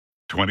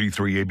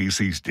23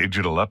 ABC's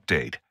digital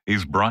update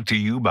is brought to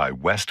you by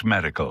West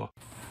Medical.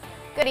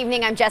 Good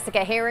evening, I'm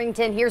Jessica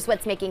Harrington. Here's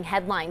what's making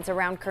headlines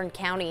around Kern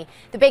County.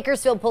 The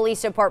Bakersfield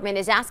Police Department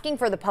is asking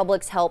for the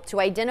public's help to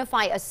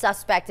identify a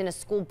suspect in a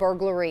school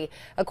burglary.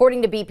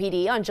 According to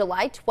BPD, on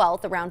July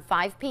 12th around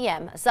 5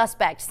 p.m., a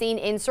suspect seen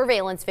in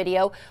surveillance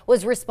video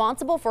was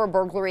responsible for a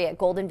burglary at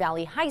Golden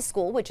Valley High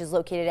School, which is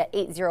located at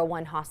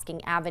 801 Hosking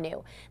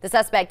Avenue. The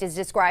suspect is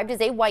described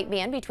as a white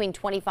man between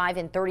 25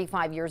 and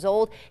 35 years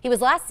old. He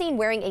was last seen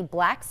wearing a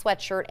black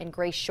sweatshirt and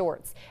gray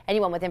shorts.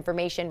 Anyone with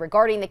information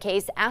regarding the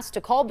case asked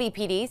to call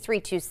BPD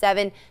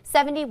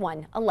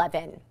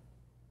 327-7111.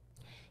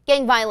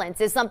 Gang violence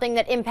is something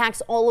that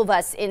impacts all of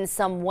us in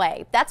some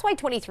way. That's why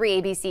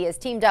 23 ABC has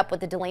teamed up with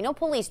the Delano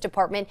Police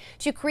Department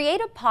to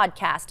create a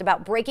podcast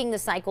about breaking the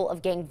cycle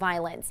of gang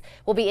violence.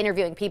 We'll be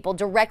interviewing people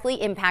directly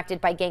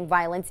impacted by gang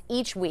violence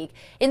each week.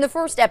 In the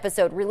first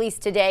episode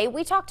released today,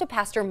 we talked to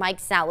Pastor Mike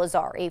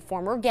Salazar, a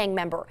former gang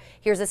member.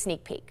 Here's a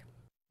sneak peek.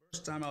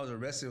 First time I was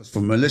arrested was for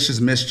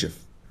malicious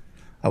mischief.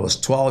 I was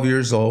 12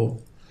 years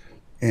old.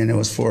 And it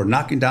was for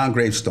knocking down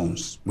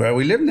gravestones. Well,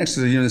 we lived next to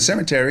the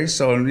cemetery,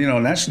 so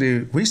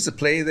naturally we used to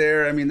play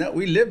there. I mean,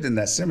 we lived in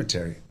that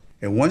cemetery.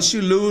 And once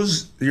you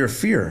lose your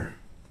fear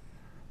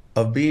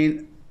of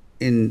being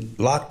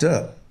locked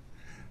up,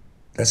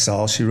 that's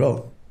all she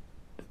wrote.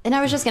 And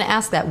I was just going to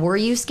ask that: were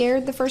you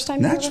scared the first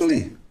time?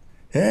 Naturally,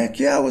 heck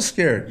yeah, I was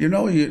scared.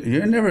 If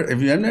you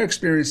never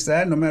experienced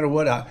that, no matter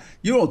what,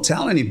 you don't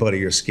tell anybody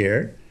you're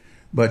scared,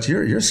 but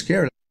you're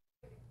scared.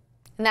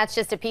 And that's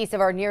just a piece of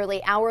our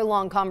nearly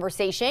hour-long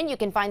conversation. You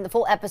can find the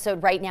full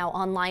episode right now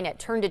online at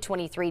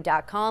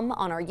turnto23.com,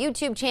 on our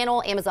YouTube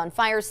channel, Amazon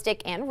Fire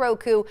Stick, and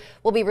Roku.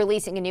 We'll be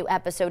releasing a new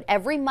episode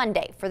every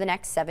Monday for the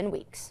next 7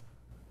 weeks.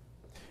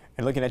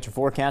 And looking at your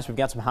forecast, we've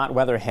got some hot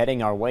weather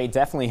heading our way.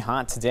 Definitely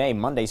hot today.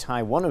 Monday's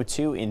high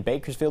 102 in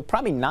Bakersfield.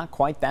 Probably not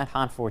quite that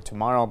hot for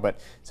tomorrow, but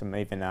some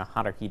even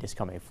hotter heat is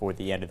coming for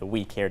the end of the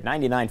week here.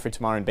 99 for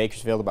tomorrow in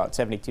Bakersfield, about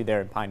 72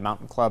 there at Pine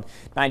Mountain Club,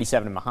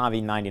 97 in Mojave,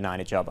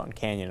 99 at Jawbone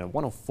Canyon, and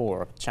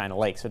 104 at China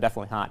Lake. So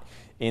definitely hot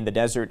in the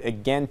desert.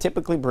 Again,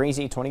 typically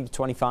breezy, 20 to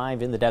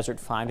 25 in the desert,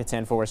 5 to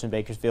 10 for us in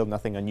Bakersfield.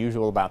 Nothing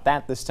unusual about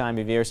that this time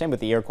of year. Same with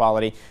the air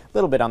quality. A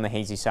little bit on the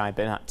hazy side,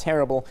 but not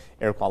terrible.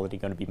 Air quality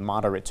going to be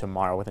moderate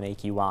tomorrow with an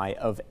AQI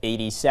of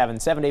 87.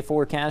 7-day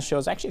forecast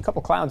shows actually a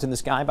couple clouds in the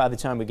sky by the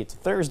time we get to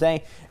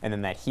Thursday, and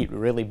then that heat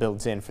really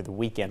builds in for the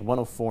weekend.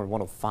 104 and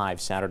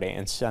 105 Saturday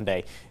and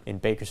Sunday in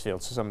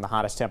Bakersfield. So some of the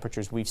hottest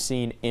temperatures we've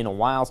seen in a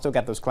while. Still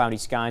got those cloudy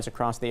skies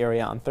across the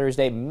area on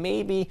Thursday.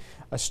 Maybe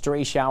a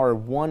stray shower,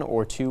 1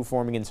 or 2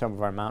 forming in some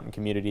of our mountain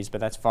communities, but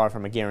that's far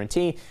from a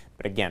guarantee.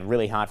 But again,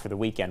 really hot for the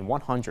weekend.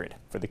 100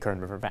 for the Kern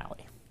River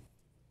Valley.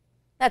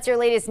 That's your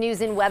latest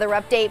news and weather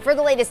update. For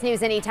the latest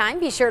news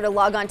anytime, be sure to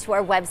log on to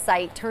our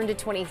website,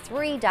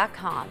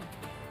 turnto23.com.